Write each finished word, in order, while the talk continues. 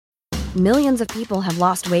Millions of people have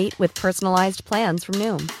lost weight with personalized plans from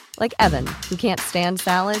Noom. Like Evan, who can't stand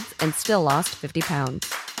salads and still lost 50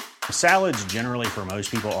 pounds. Salads generally for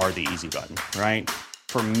most people are the easy button, right?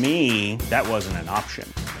 For me, that wasn't an option.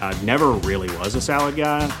 I never really was a salad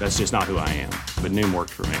guy. That's just not who I am. But Noom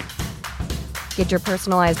worked for me. Get your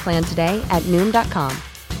personalized plan today at Noom.com.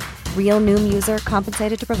 Real Noom user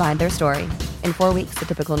compensated to provide their story. In 4 weeks, the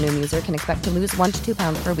typical Noom user can expect to lose 1 to 2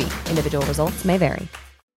 pounds per week. Individual results may vary.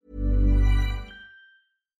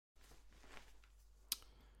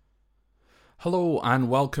 Hello and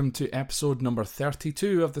welcome to episode number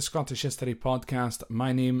 32 of the Scottish History Podcast.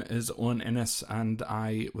 My name is Owen Innes and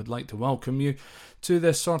I would like to welcome you to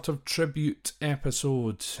this sort of tribute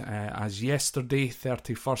episode. As yesterday,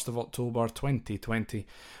 31st of October 2020,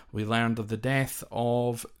 we learned of the death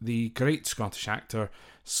of the great Scottish actor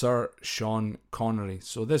Sir Sean Connery.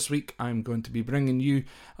 So this week I'm going to be bringing you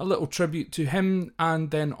a little tribute to him,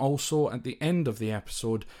 and then also at the end of the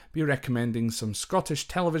episode be recommending some Scottish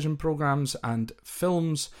television programmes and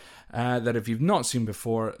films that if you've not seen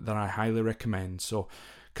before that I highly recommend. So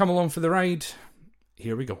come along for the ride.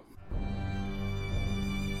 Here we go.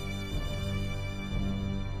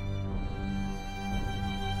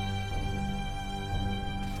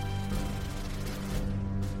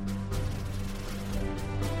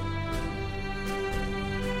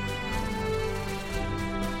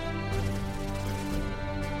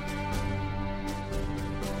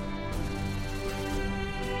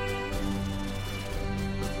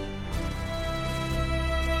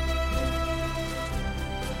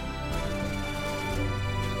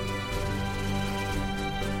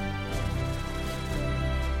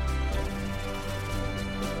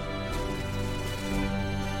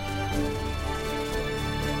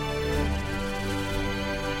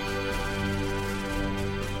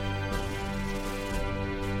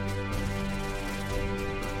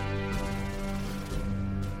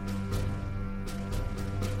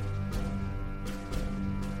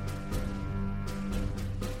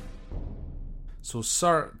 So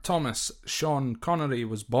Sir Thomas Sean Connery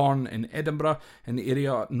was born in Edinburgh in the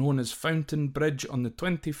area known as Fountain Bridge on the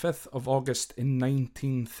 25th of August in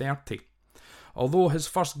 1930. Although his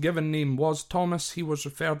first given name was Thomas, he was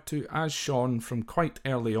referred to as Sean from quite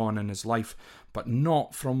early on in his life, but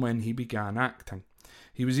not from when he began acting.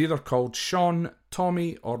 He was either called Sean,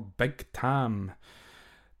 Tommy or Big Tam.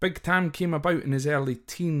 Big Tam came about in his early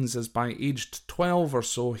teens, as by aged 12 or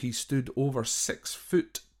so he stood over 6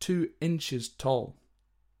 foot 2 inches tall.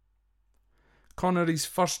 Connery's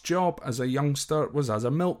first job as a youngster was as a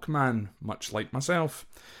milkman, much like myself,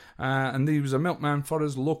 and he was a milkman for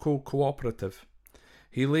his local cooperative.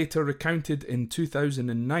 He later recounted in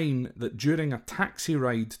 2009 that during a taxi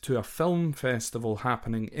ride to a film festival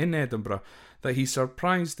happening in Edinburgh that he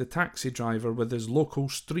surprised the taxi driver with his local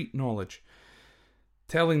street knowledge,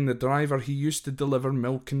 telling the driver he used to deliver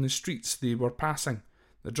milk in the streets they were passing.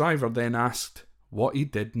 The driver then asked what he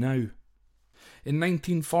did now. In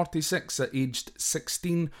 1946, at aged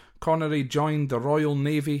 16, Connery joined the Royal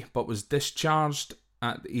Navy but was discharged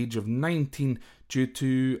at the age of 19 due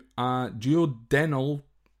to a duodenal,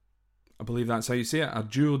 I believe that's how you say it, a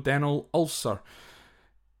duodenal ulcer.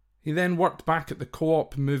 He then worked back at the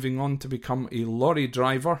co-op, moving on to become a lorry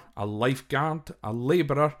driver, a lifeguard, a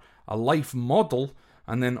labourer, a life model,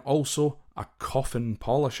 and then also a coffin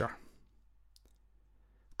polisher.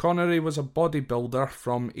 Connery was a bodybuilder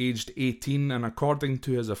from aged 18, and according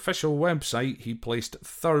to his official website, he placed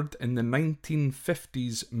third in the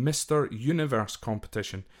 1950s Mr. Universe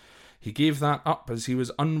competition. He gave that up as he was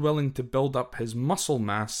unwilling to build up his muscle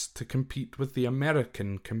mass to compete with the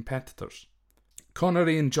American competitors.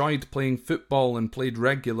 Connery enjoyed playing football and played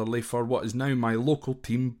regularly for what is now my local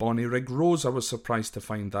team, Bonnyrigg Rose. I was surprised to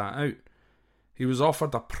find that out. He was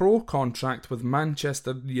offered a pro contract with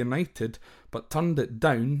Manchester United, but turned it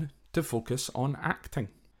down to focus on acting.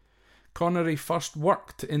 Connery first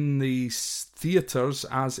worked in the theatres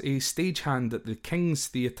as a stagehand at the King's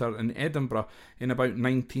Theatre in Edinburgh in about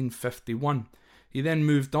 1951. He then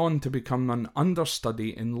moved on to become an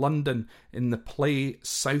understudy in London in the play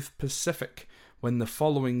South Pacific, when the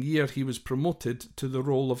following year he was promoted to the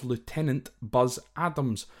role of Lieutenant Buzz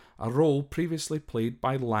Adams, a role previously played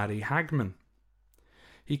by Larry Hagman.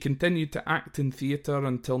 He continued to act in theatre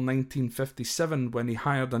until 1957, when he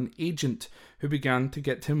hired an agent who began to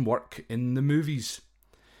get him work in the movies.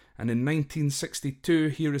 And in 1962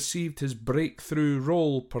 he received his breakthrough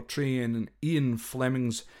role portraying Ian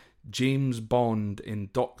Fleming's James Bond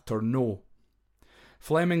in Dr. No.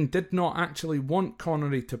 Fleming did not actually want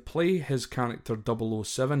Connery to play his character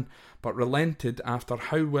 007, but relented after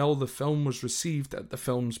how well the film was received at the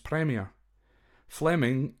film's premiere.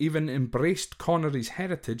 Fleming even embraced Connery's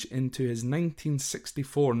heritage into his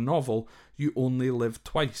 1964 novel You Only Live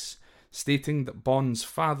Twice, stating that Bond's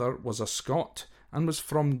father was a Scot and was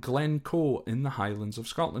from Glencoe in the Highlands of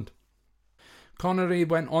Scotland. Connery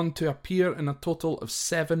went on to appear in a total of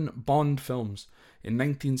 7 Bond films. In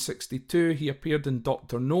 1962 he appeared in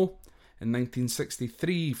Dr. No, in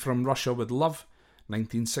 1963 From Russia with Love,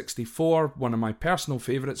 1964 one of my personal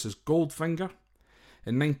favourites is Goldfinger,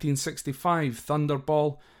 in 1965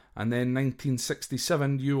 Thunderball, and then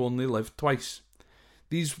 1967 You Only Live Twice.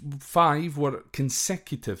 These 5 were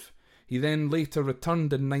consecutive. He then later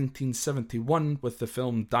returned in 1971 with the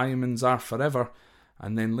film Diamonds Are Forever,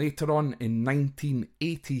 and then later on in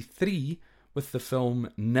 1983 with the film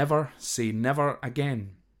Never Say Never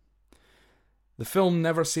Again. The film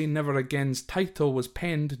Never Say Never Again's title was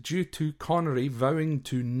penned due to Connery vowing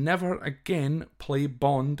to never again play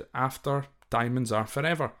Bond after Diamonds Are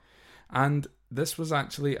Forever, and this was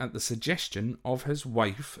actually at the suggestion of his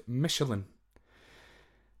wife Michelin.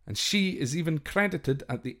 And she is even credited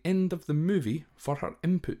at the end of the movie for her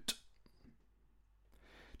input.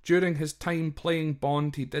 During his time playing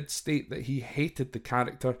Bond, he did state that he hated the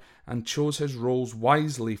character and chose his roles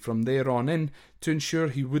wisely from there on in to ensure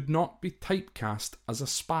he would not be typecast as a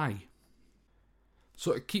spy.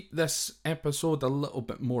 So to keep this episode a little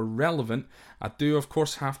bit more relevant, I do of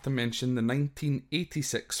course have to mention the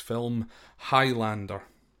 1986 film Highlander.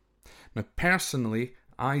 Now personally,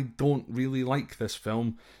 I don't really like this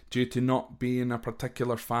film due to not being a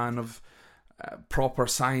particular fan of proper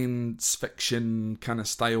science fiction kind of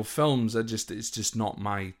style films. It's just not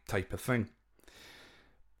my type of thing.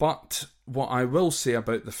 But what I will say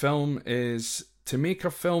about the film is to make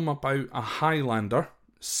a film about a Highlander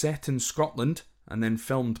set in Scotland and then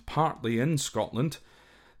filmed partly in Scotland,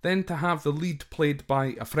 then to have the lead played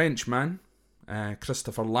by a Frenchman,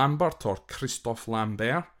 Christopher Lambert or Christophe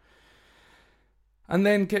Lambert, and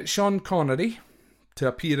then get Sean Connery to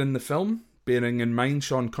appear in the film. Bearing in mind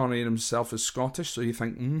Sean Connery himself is Scottish, so you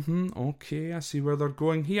think, okay, I see where they're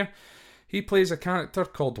going here. He plays a character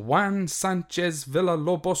called Juan Sanchez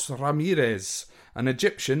Villalobos Ramirez, an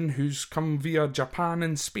Egyptian who's come via Japan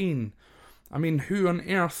and Spain. I mean, who on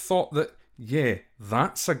earth thought that, yeah,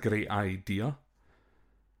 that's a great idea?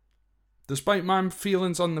 Despite my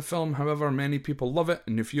feelings on the film, however, many people love it,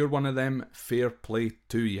 and if you're one of them, fair play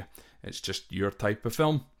to you. It's just your type of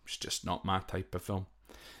film. It's just not my type of film.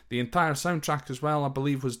 The entire soundtrack as well, I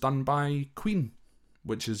believe, was done by Queen,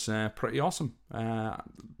 which is pretty awesome.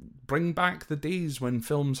 Bring back the days when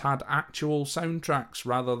films had actual soundtracks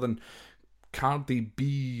rather than Cardi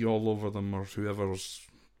B all over them or whoever's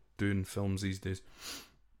doing films these days.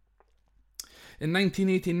 In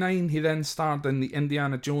 1989, he then starred in the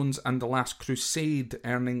Indiana Jones and the Last Crusade,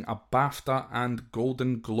 earning a BAFTA and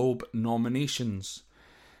Golden Globe nominations.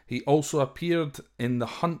 He also appeared in The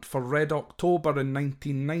Hunt for Red October in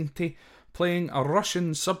 1990, playing a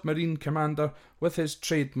Russian submarine commander with his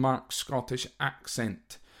trademark Scottish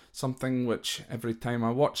accent, something which every time I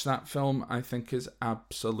watch that film I think is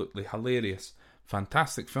absolutely hilarious.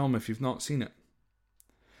 Fantastic film if you've not seen it.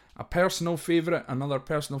 Another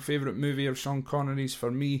personal favourite movie of Sean Connery's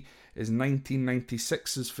for me is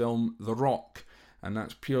 1996's film The Rock, and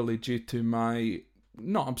that's purely due to my,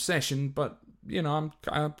 not obsession, but you know,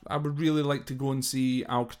 I would really like to go and see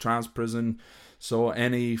Alcatraz Prison, so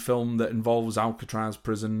any film that involves Alcatraz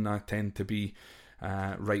Prison, I tend to be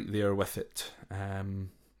right there with it.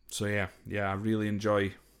 So yeah, I really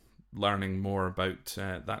enjoy learning more about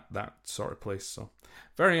that sort of place. So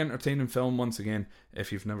very entertaining film once again,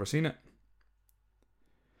 if you've never seen it.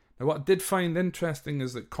 Now what I did find interesting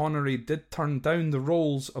is that Connery did turn down the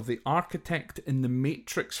roles of the architect in the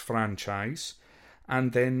Matrix franchise,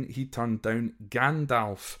 and then he turned down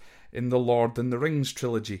Gandalf in the Lord and the Rings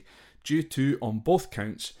trilogy, due to, on both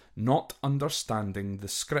counts, not understanding the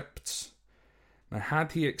scripts. Now,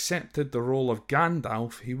 had he accepted the role of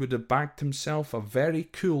Gandalf, he would have bagged himself a very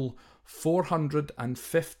cool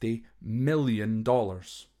 $450 million.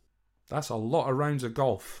 That's a lot of rounds of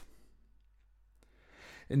golf.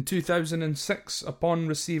 In 2006, upon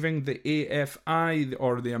receiving the AFI,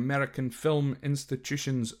 or the American Film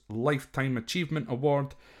Institution's Lifetime Achievement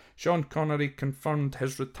Award, Sean Connery confirmed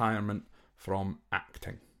his retirement from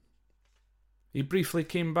acting. He briefly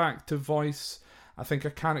came back to voice, I think, a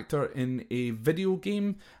character in a video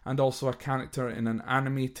game and also a character in an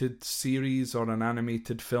animated series or an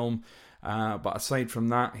animated film, but aside from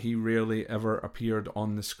that, he rarely ever appeared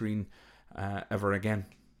on the screen ever again.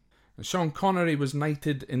 Sean Connery was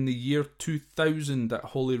knighted in the year 2000 at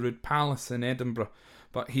Holyrood Palace in Edinburgh,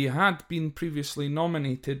 but he had been previously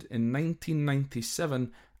nominated in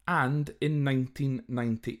 1997 and in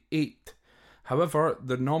 1998. However,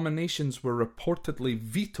 the nominations were reportedly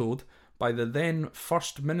vetoed by the then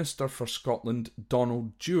First Minister for Scotland,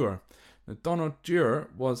 Donald Dewar. Now, Donald Dewar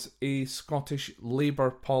was a Scottish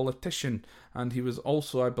Labour politician, and he was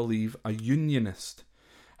also, I believe, a unionist.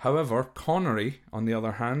 However, Connery, on the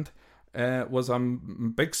other hand, was a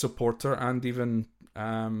big supporter and even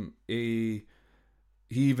he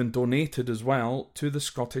even donated as well to the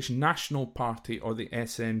Scottish National Party, or the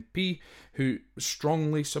SNP, who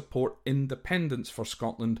strongly support independence for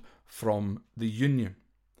Scotland from the Union.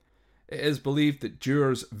 It is believed that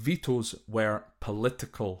Dewar's vetoes were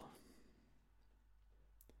political.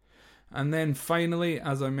 And then finally,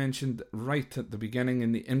 as I mentioned right at the beginning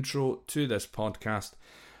in the intro to this podcast,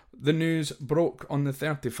 the news broke on the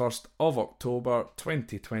 31st of October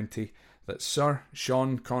 2020 that Sir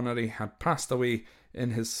Sean Connery had passed away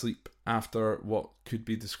in his sleep after what could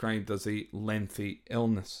be described as a lengthy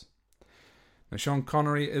illness. Now, Sean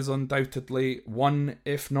Connery is undoubtedly one,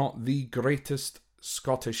 if not the greatest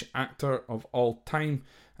Scottish actor of all time,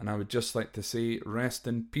 and I would just like to say rest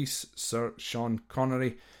in peace, Sir Sean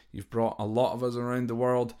Connery. You've brought a lot of us around the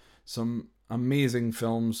world some amazing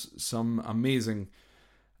films, some amazing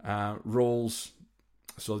roles,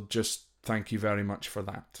 so just thank you very much for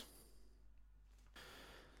that.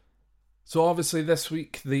 So obviously this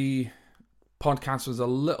week the podcast was a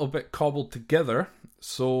little bit cobbled together,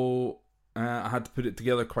 so I had to put it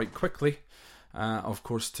together quite quickly, of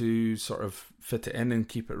course, to sort of fit it in and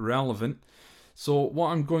keep it relevant. So what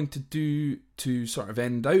I'm going to do to sort of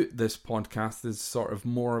end out this podcast is sort of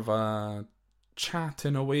more of a chat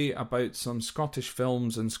in a way about some Scottish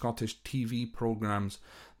films and Scottish TV programmes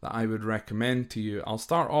that I would recommend to you. I'll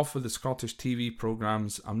start off with the Scottish TV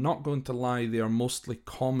programmes. I'm not going to lie, they are mostly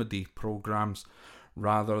comedy programmes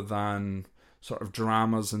rather than sort of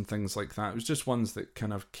dramas and things like that. It was just ones that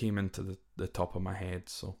kind of came into the top of my head.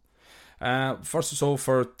 So first of all,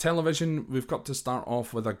 for television, we've got to start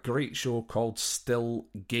off with a great show called Still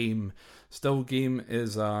Game. Still Game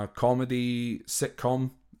is a comedy sitcom,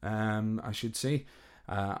 I should say,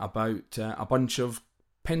 about a bunch of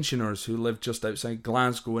pensioners who live just outside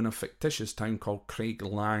Glasgow in a fictitious town called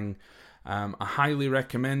Craiglang. I highly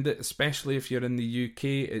recommend it, especially if you're in the UK.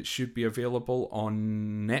 It should be available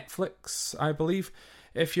on Netflix, I believe.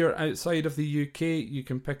 If you're outside of the UK, you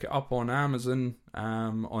can pick it up on Amazon,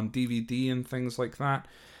 on DVD and things like that.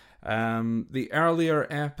 The earlier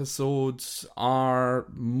episodes are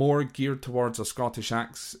more geared towards a Scottish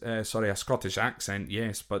accent,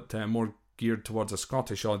 yes, but more geared towards a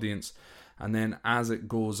Scottish audience. And then as it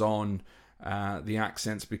goes on, the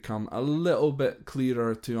accents become a little bit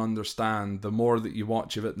clearer to understand. The more that you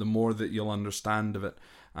watch of it, the more that you'll understand of it.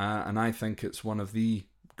 And I think it's one of the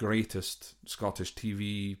greatest Scottish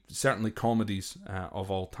TV, certainly comedies, of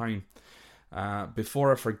all time.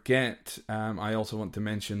 Before I forget, I also want to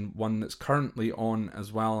mention one that's currently on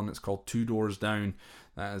as well, and it's called Two Doors Down.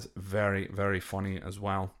 That is very, very funny as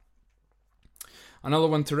well. Another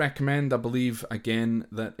one to recommend, I believe, again,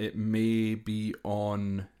 that it may be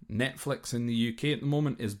on Netflix in the UK at the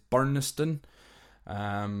moment, is Burniston,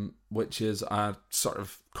 which is a sort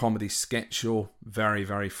of comedy sketch show. Very,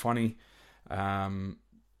 very funny.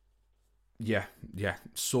 Yeah,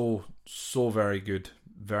 so very good.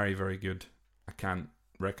 Very, very good. I can't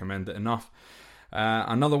recommend it enough.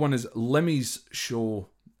 Another one is Limmy's show,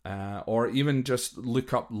 or even just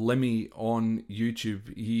look up Limmy on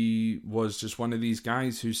YouTube. He was just one of these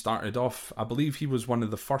guys who started off, I believe he was one of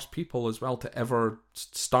the first people as well to ever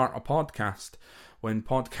start a podcast when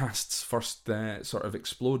podcasts first sort of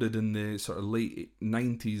exploded in the sort of late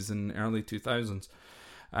 90s and early 2000s.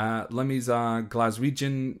 Limmy's a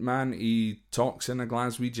Glaswegian man. He talks in a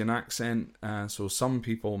Glaswegian accent, so some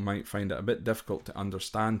people might find it a bit difficult to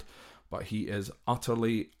understand, but he is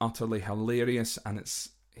utterly hilarious, and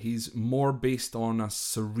he's more based on a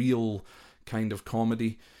surreal kind of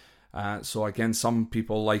comedy. So again, some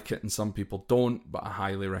people like it and some people don't, but I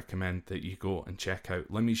highly recommend that you go and check out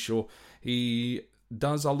Limmy's show. He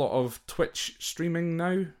does a lot of Twitch streaming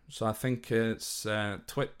now, so I think it's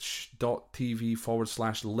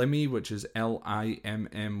twitch.tv/Limmy, which is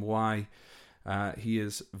Limmy. He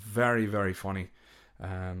is very, very funny,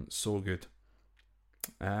 so good.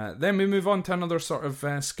 Then we move on to another sort of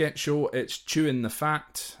sketch show. It's Chewing the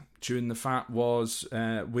Fat. Chewing the Fat was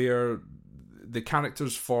where the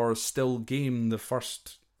characters for Still Game, the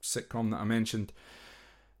first sitcom that I mentioned,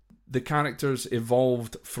 the characters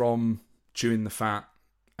evolved from Chewing the Fat.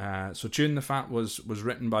 So Chewing the Fat was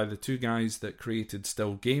written by the two guys that created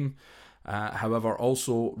Still Game, however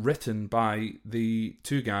also written by the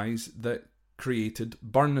two guys that created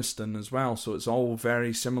Burniston as well. So it's all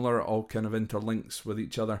very similar, all kind of interlinks with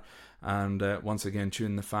each other. And once again,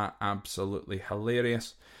 Chewing the Fat, absolutely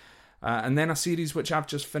hilarious. And then a series which I've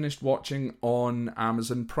just finished watching on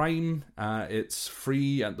Amazon Prime. It's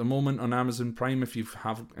free at the moment on Amazon Prime if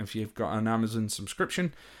you've got an Amazon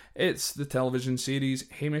subscription. It's the television series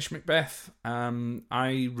Hamish Macbeth.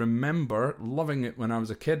 I remember loving it when I was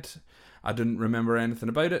a kid. I didn't remember anything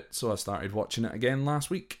about it, so I started watching it again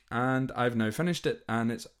last week, and I've now finished it,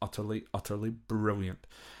 and it's utterly, utterly brilliant.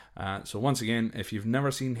 So once again, if you've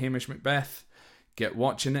never seen Hamish Macbeth, get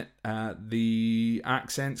watching it. The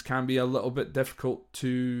accents can be a little bit difficult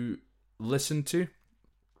to listen to.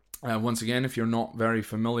 Once again, if you're not very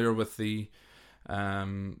familiar with the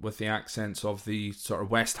accents of the sort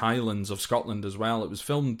of West Highlands of Scotland as well, it was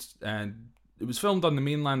filmed on the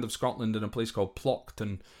mainland of Scotland in a place called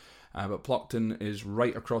Plockton, but Plockton is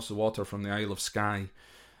right across the water from the Isle of Skye,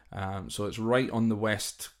 so it's right on the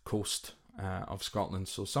west coast of Scotland.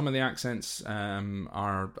 So some of the accents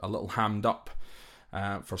are a little hammed up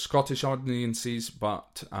for Scottish audiences,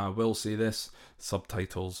 but I will say this,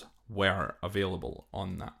 subtitles were available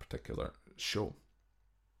on that particular show.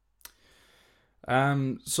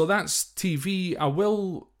 So that's TV. I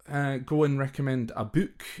will go and recommend a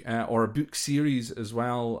book or a book series as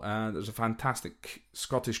well. There's a fantastic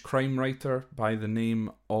Scottish crime writer by the name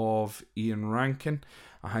of Ian Rankin.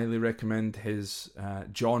 I highly recommend his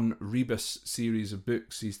John Rebus series of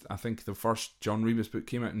books. I think the first John Rebus book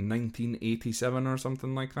came out in 1987 or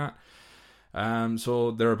something like that.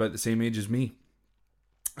 So they're about the same age as me.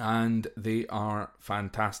 And they are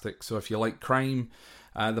fantastic. So if you like crime,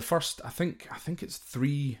 the first, I think it's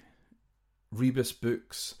 3 Rebus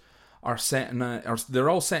books are set they're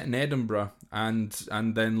all set in Edinburgh, and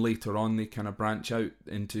then later on they kind of branch out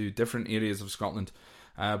into different areas of Scotland.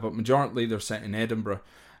 But majority they're set in Edinburgh,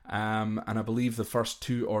 and I believe the first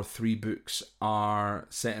 2 or 3 books are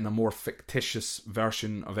set in a more fictitious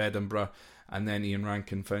version of Edinburgh, and then Ian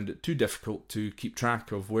Rankin found it too difficult to keep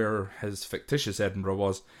track of where his fictitious Edinburgh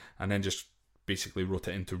was, and then just basically wrote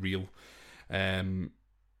it into real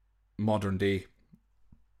modern day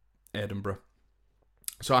Edinburgh.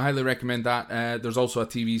 So I highly recommend that. There's also a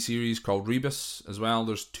TV series called Rebus as well.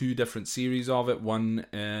 There's 2 different series of it. One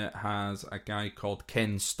has a guy called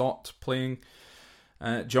Ken Stott playing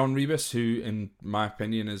John Rebus, who in my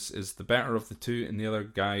opinion is the better of the 2, and the other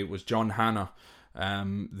guy was John Hannah.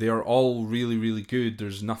 They are all really, really good.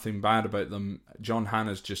 There's nothing bad about them. John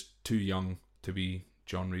Hannah's just too young to be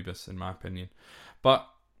John Rebus in my opinion. But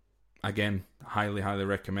again, highly, highly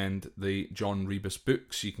recommend the John Rebus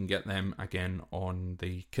books. You can get them again on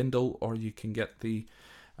the Kindle, or you can get the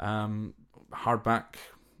hardback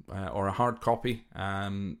or a hard copy.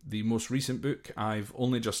 The most recent book, I've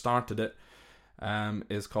only just started it,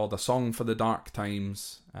 is called A Song for the Dark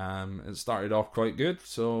Times. It started off quite good,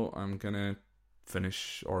 so I'm going to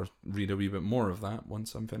finish or read a wee bit more of that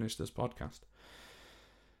once I'm finished this podcast.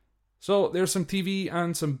 So there's some TV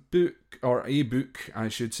and some book, or a book, I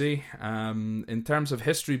should say. In terms of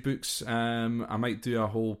history books, I might do a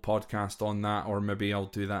whole podcast on that, or maybe I'll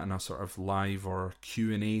do that in a sort of live or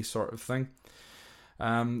Q&A sort of thing.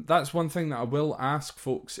 That's one thing that I will ask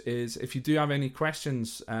folks is if you do have any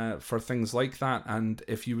questions for things like that, and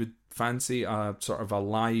if you would fancy a sort of a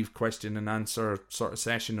live question and answer sort of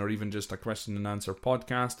session, or even just a question and answer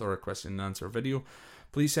podcast or a question and answer video,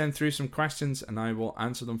 please send through some questions and I will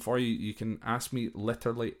answer them for you. You can ask me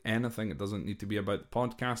literally anything. It doesn't need to be about the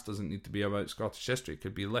podcast, doesn't need to be about Scottish history. It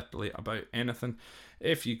could be literally about anything.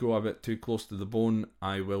 If you go a bit too close to the bone,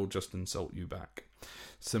 I will just insult you back.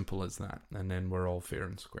 Simple as that. And then we're all fair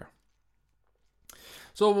and square.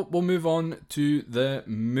 So we'll move on to the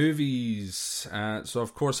movies. So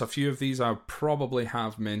of course, a few of these I probably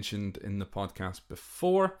have mentioned in the podcast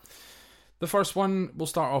before. The first one, we'll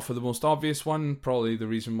start off with the most obvious one, probably the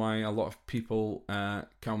reason why a lot of people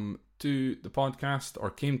come to the podcast, or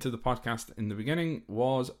came to the podcast in the beginning,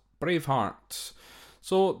 was Braveheart.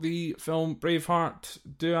 So the film Braveheart,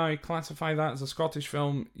 do I classify that as a Scottish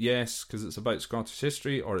film? Yes, because it's about Scottish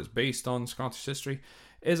history, or it's based on Scottish history.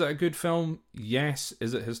 Is it a good film? Yes.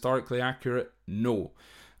 Is it historically accurate? No.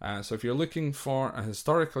 So if you're looking for a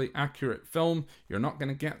historically accurate film, you're not going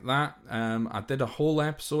to get that. I did a whole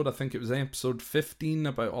episode, I think it was episode 15,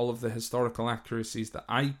 about all of the historical accuracies that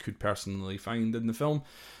I could personally find in the film.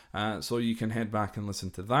 So you can head back and listen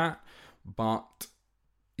to that. But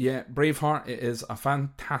yeah, Braveheart, it is a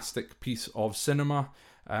fantastic piece of cinema.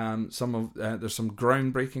 There's some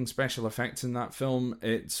groundbreaking special effects in that film.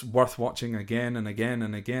 It's worth watching again and again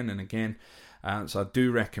and again and again. So I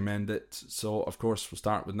do recommend it. So of course we'll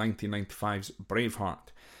start with 1995's Braveheart.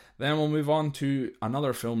 Then we'll move on to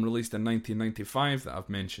another film released in 1995 that I've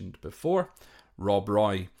mentioned before, Rob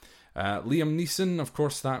Roy. Liam Neeson, of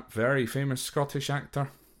course, that very famous Scottish actor.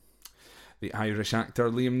 The Irish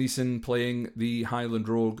actor Liam Neeson playing the Highland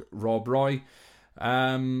rogue Rob Roy.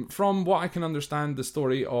 From what I can understand, the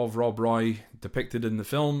story of Rob Roy depicted in the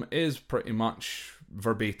film is pretty much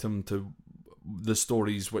verbatim to the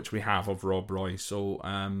stories which we have of Rob Roy. So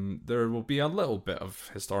there will be a little bit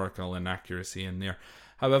of historical inaccuracy in there.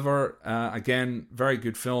 However, again, very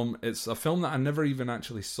good film. It's a film that I never even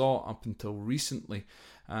actually saw up until recently,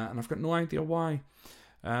 and I've got no idea why.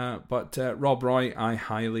 But Rob Roy, I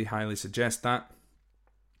highly, highly suggest that.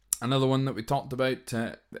 Another one that we talked about,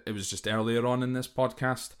 it was just earlier on in this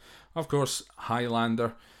podcast, of course,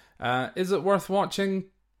 Highlander. Is it worth watching?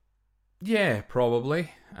 Yeah,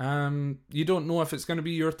 probably. You don't know if it's going to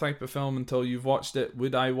be your type of film until you've watched it.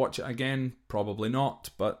 Would I watch it again? Probably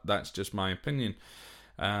not, but that's just my opinion.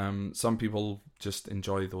 Some people just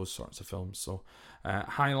enjoy those sorts of films. So,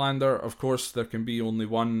 Highlander, of course, there can be only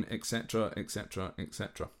one, etc., etc.,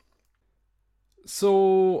 etc.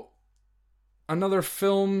 So, another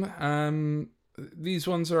film, these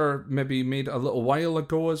ones are maybe made a little while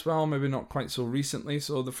ago as well, maybe not quite so recently.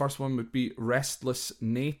 So the first one would be Restless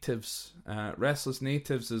Natives. Restless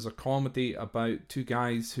Natives is a comedy about two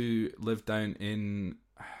guys who live down in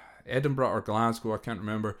Edinburgh or Glasgow, I can't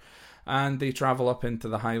remember, and they travel up into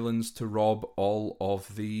the Highlands to rob all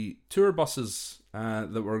of the tour buses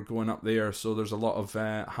that were going up there. So there's a lot of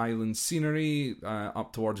Highland scenery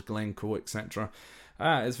up towards Glencoe, etc.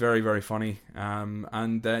 It's very, very funny.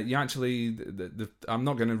 And you actually, I'm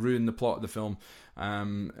not going to ruin the plot of the film,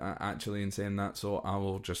 actually, in saying that, so I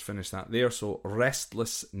will just finish that there. So,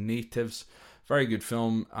 Restless Natives, very good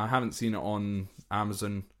film. I haven't seen it on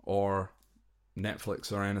Amazon or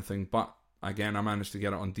Netflix or anything, but again, I managed to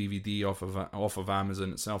get it on DVD off of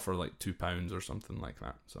Amazon itself for like £2 or something like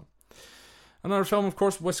that. So, another film, of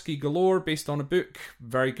course, Whiskey Galore, based on a book.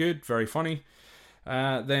 Very good, very funny.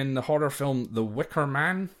 Then the horror film The Wicker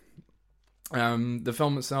Man. The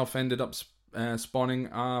film itself ended up spawning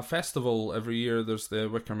a festival every year. There's the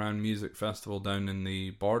Wicker Man Music Festival down in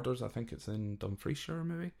the Borders. I think it's in Dumfriesshire,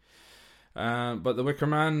 maybe. But The Wicker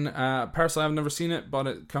Man, personally I've never seen it, but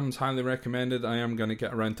it comes highly recommended. I am going to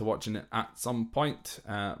get around to watching it at some point,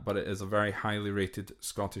 but it is a very highly rated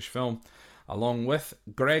Scottish film. Along with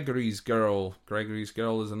Gregory's Girl. Gregory's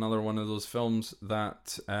Girl is another one of those films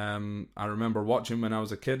that I remember watching when I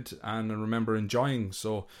was a kid and I remember enjoying.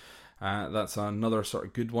 So that's another sort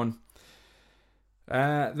of good one.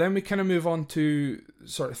 Then we kind of move on to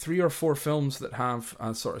sort of 3 or 4 films that have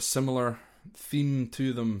a sort of similar theme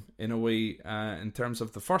to them in a way. In terms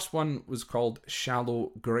of the first one was called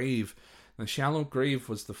Shallow Grave. Now, Shallow Grave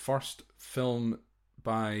was the first film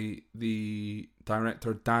by the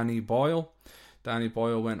director Danny Boyle. Danny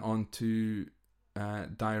Boyle went on to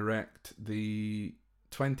direct the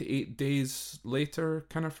 28 Days Later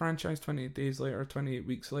kind of franchise, 28 Days Later, 28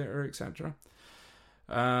 Weeks Later, etc.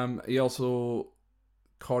 He also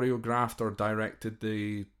choreographed or directed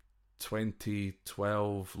the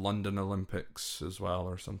 2012 London Olympics as well,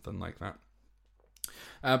 or something like that.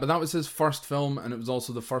 But that was his first film, and it was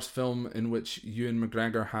also the first film in which Ewan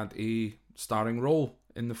McGregor had a starring role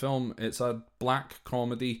in the film. It's a black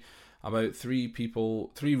comedy about 3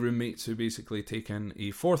 roommates who basically take in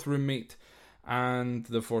a 4th roommate, and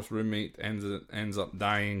the 4th roommate ends up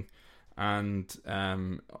dying, and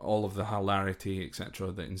all of the hilarity,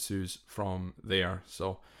 etc., that ensues from there.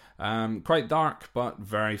 So quite dark, but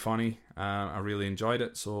very funny. I really enjoyed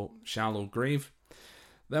it. So, Shallow Grave.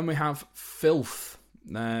 Then we have Filth.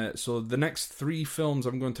 So the next 3 films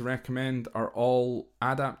I'm going to recommend are all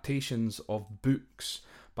adaptations of books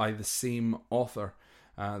by the same author.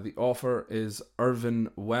 The author is Irvine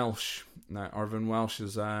Welsh. Now, Irvine Welsh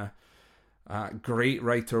is a great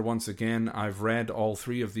writer once again. I've read all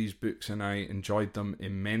 3 of these books and I enjoyed them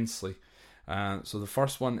immensely. So the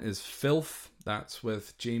first one is Filth. That's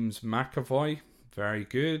with James McAvoy. Very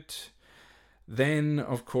good. Then,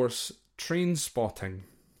 of course, Trainspotting.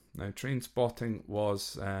 Now, Trainspotting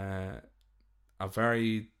was a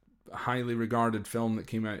very highly regarded film that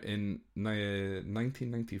came out in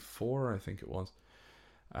 1994, I think it was.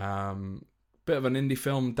 Bit of an indie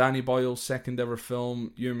film. Danny Boyle's second ever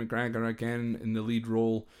film. Ewan McGregor again in the lead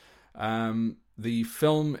role. The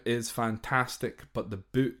film is fantastic, but the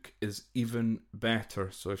book is even better.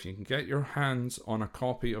 So if you can get your hands on a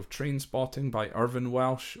copy of Trainspotting by Irvine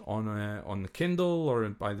Welsh on the Kindle or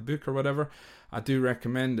by the book or whatever, I do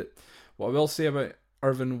recommend it. What I will say about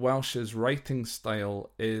Irvine Welsh's writing style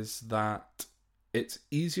is that it's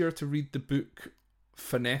easier to read the book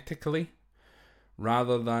phonetically,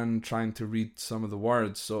 rather than trying to read some of the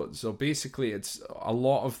words. So basically, it's a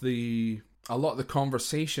lot of the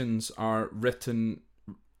conversations are written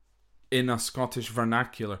in a Scottish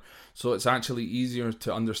vernacular, so it's actually easier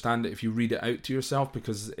to understand it if you read it out to yourself,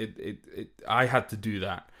 because I had to do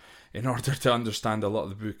that in order to understand a lot of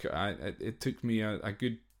the book. It took me a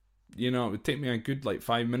good, it would take me a good like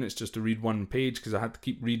 5 minutes just to read one page, because I had to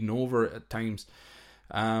keep reading over it at times.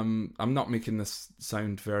 I'm not making this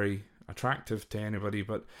sound very attractive to anybody,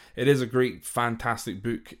 but it is a great, fantastic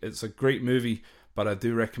book. It's a great movie, but I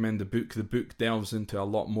do recommend the book. The book delves into a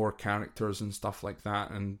lot more characters and stuff like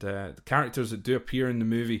that, and the characters that do appear in the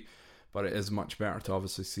movie, but it is much better to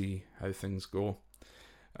obviously see how things go.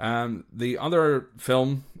 The other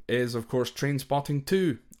film is, of course, Trainspotting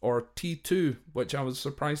 2, or T2, which I was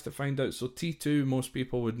surprised to find out. So T2, most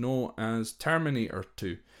people would know as Terminator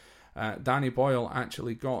 2. Danny Boyle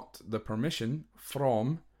actually got the permission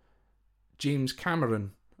from James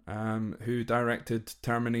Cameron, who directed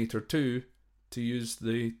Terminator 2, to use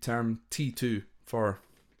the term T2 for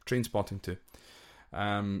Trainspotting 2.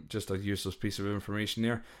 Just a useless piece of information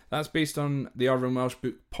there. That's based on the Irving Welsh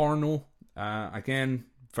book Porno. Again,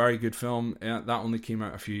 very good film. That only came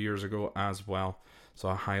out a few years ago as well, so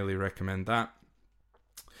I highly recommend that.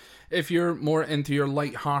 If you're more into your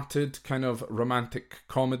light-hearted kind of romantic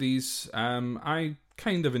comedies, I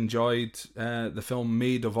kind of enjoyed the film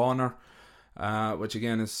Maid of Honour, which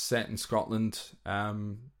again is set in Scotland.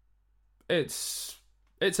 It's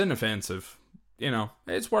inoffensive,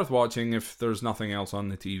 it's worth watching if there's nothing else on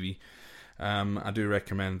the TV. I do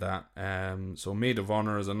recommend that. So Maid of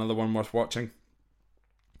Honour is another one worth watching.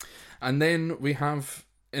 And then we have,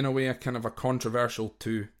 in a way, a kind of a controversial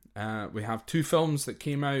two. We have two films that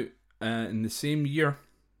came out in the same year.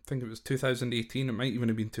 I think it was 2018. It might even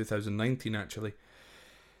have been 2019, actually.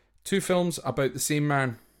 Two films about the same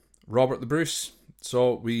man, Robert the Bruce.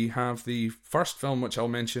 So we have the first film, which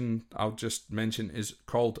I'll just mention, is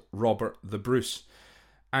called Robert the Bruce.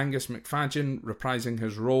 Angus McFadden reprising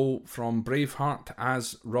his role from Braveheart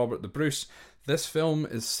as Robert the Bruce. This film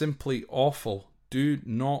is simply awful. Do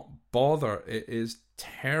not bother. It is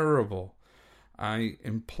terrible. I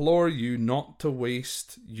implore you not to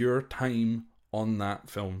waste your time on that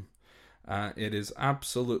film. It is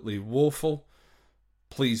absolutely woeful.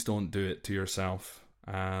 Please don't do it to yourself.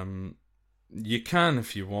 You can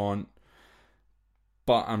if you want,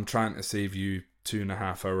 but I'm trying to save you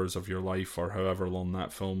 2.5 hours of your life, or however long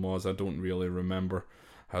that film was. I don't really remember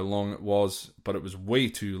how long it was, but it was way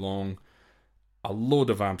too long. A load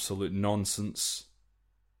of absolute nonsense.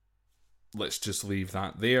 Let's just leave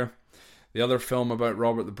that there. The other film about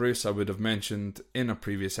Robert the Bruce I would have mentioned in a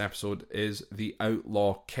previous episode is The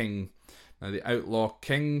Outlaw King. Now, The Outlaw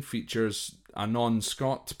King features a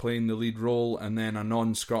non-Scot playing the lead role, and then a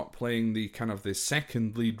non-Scot playing the kind of the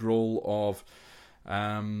second lead role of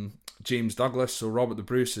James Douglas. So Robert the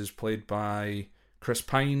Bruce is played by Chris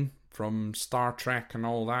Pine from Star Trek and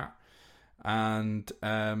all that, and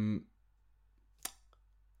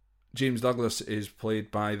James Douglas is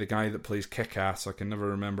played by the guy that plays Kick-Ass. I can never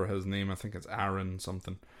remember his name. I think it's Aaron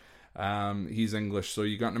something. He's English, so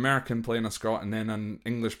you got an American playing a Scot and then an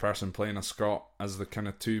English person playing a Scot as the kind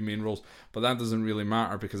of two main roles, but that doesn't really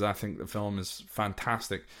matter because I think the film is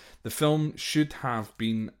fantastic. The film should have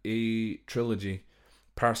been a trilogy.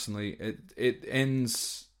 Personally, it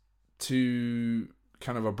ends too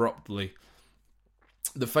kind of abruptly.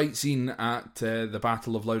 The fight scene at the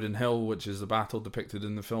Battle of Loudon Hill, which is the battle depicted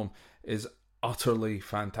in the film, is utterly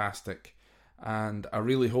fantastic. And I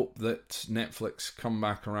really hope that Netflix come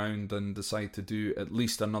back around and decide to do at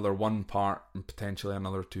least another 1 part and potentially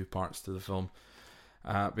another 2 parts to the film,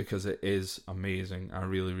 because it is amazing. I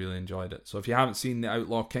really, really enjoyed it. So if you haven't seen The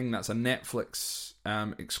Outlaw King, that's a Netflix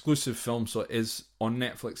exclusive film, so it is on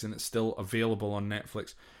Netflix and it's still available on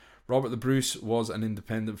Netflix. Robert the Bruce was an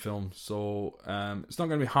independent film, so it's not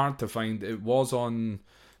going to be hard to find. It was on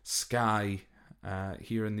Sky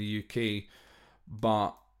here in the UK,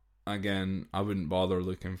 but again, I wouldn't bother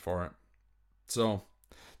looking for it. So,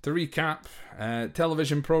 to recap,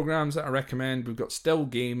 television programs that I recommend, we've got Still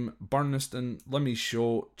Game, Burniston, Limmy's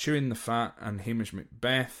Show, Chewing the Fat, and Hamish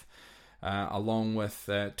Macbeth, along with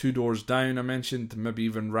Two Doors Down. I mentioned maybe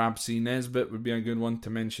even Rabsy Nesbitt would be a good one to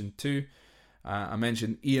mention too. I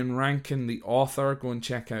mentioned Ian Rankin, the author. Go and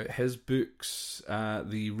check out his books,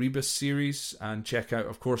 the Rebus series, and check out,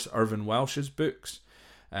 of course, Irving Welsh's books.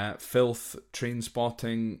 Filth,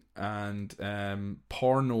 Trainspotting, and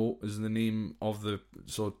Porno is the name of the...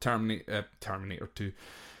 So Terminator 2.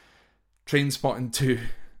 Trainspotting 2.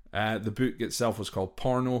 The book itself was called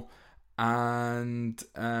Porno. And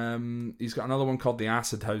he's got another one called The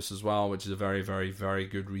Acid House as well, which is a very, very, very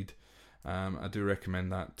good read. I do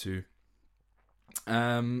recommend that too.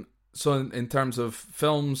 So in terms of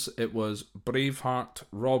films, it was Braveheart,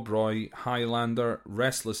 Rob Roy, Highlander,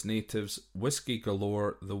 Restless Natives, Whiskey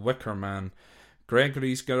Galore, The Wicker Man,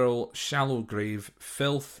 Gregory's Girl, Shallow Grave,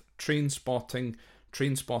 Filth, Trainspotting,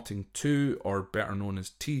 Trainspotting 2, or better known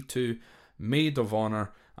as T2, Maid of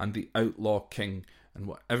Honor, and The Outlaw King. And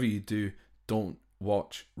whatever you do, don't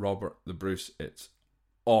watch Robert the Bruce. It's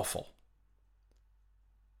awful.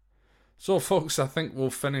 So, folks, I think we'll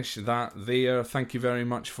finish that there. Thank you very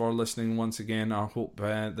much for listening once again. I hope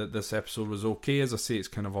that this episode was okay. As I say, it's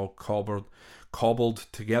kind of all cobbled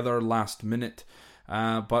together last minute.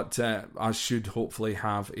 But I should hopefully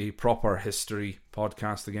have a proper history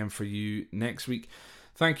podcast again for you next week.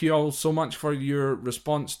 Thank you all so much for your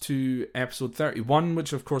response to episode 31,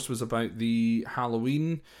 which of course was about the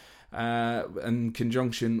Halloween, in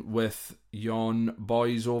conjunction with yon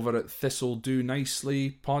boys over at Thistle Do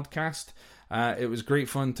Nicely podcast. It was great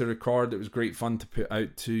fun to record. It was great fun to put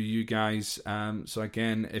out to you guys. So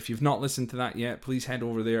again, if you've not listened to that yet, please head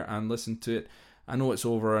over there and listen to it. I know it's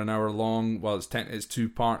over an hour long. Well, it's 2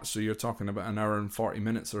 parts, so you're talking about an hour and 40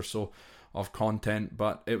 minutes or so of content,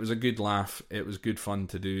 but it was a good laugh. It was good fun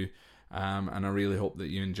to do, and I really hope that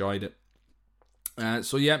you enjoyed it.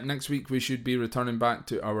 So next week we should be returning back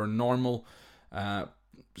to our normal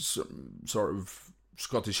sort of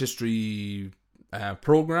Scottish history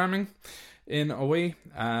programming in a way,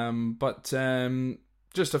 but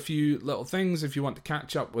just a few little things. If you want to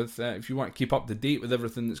catch up with, if you want to keep up to date with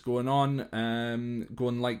everything that's going on, go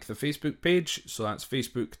and like the Facebook page. So that's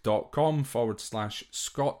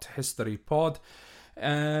facebook.com/Scott History Pod.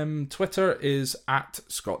 Twitter is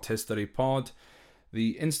 @Scott History Pod.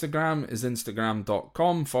 The Instagram is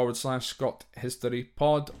instagram.com/Scott History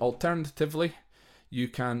Pod. Alternatively, you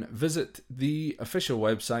can visit the official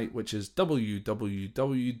website, which is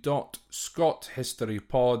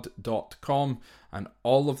www.scotthistorypod.com, and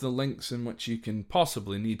all of the links in which you can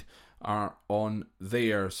possibly need are on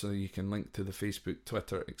there, so you can link to the Facebook,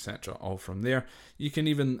 Twitter, etc. all from there. You can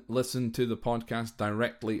even listen to the podcast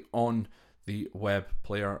directly on the web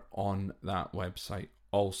player on that website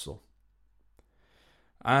also.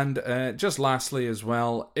 And just lastly as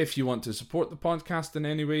well, if you want to support the podcast in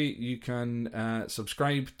any way, you can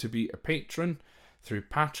subscribe to be a patron through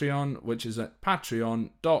Patreon, which is at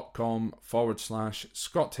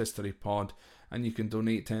patreon.com/Scott History Pod. And you can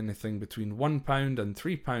donate to anything between £1 and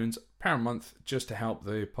 £3 per month just to help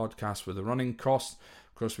the podcast with the running costs.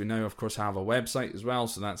 Of course, we now, have a website as well,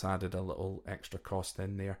 so that's added a little extra cost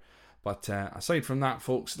in there. But aside from that,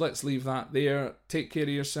 folks, let's leave that there. Take care of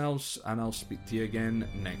yourselves, and I'll speak to you again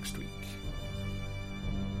next week.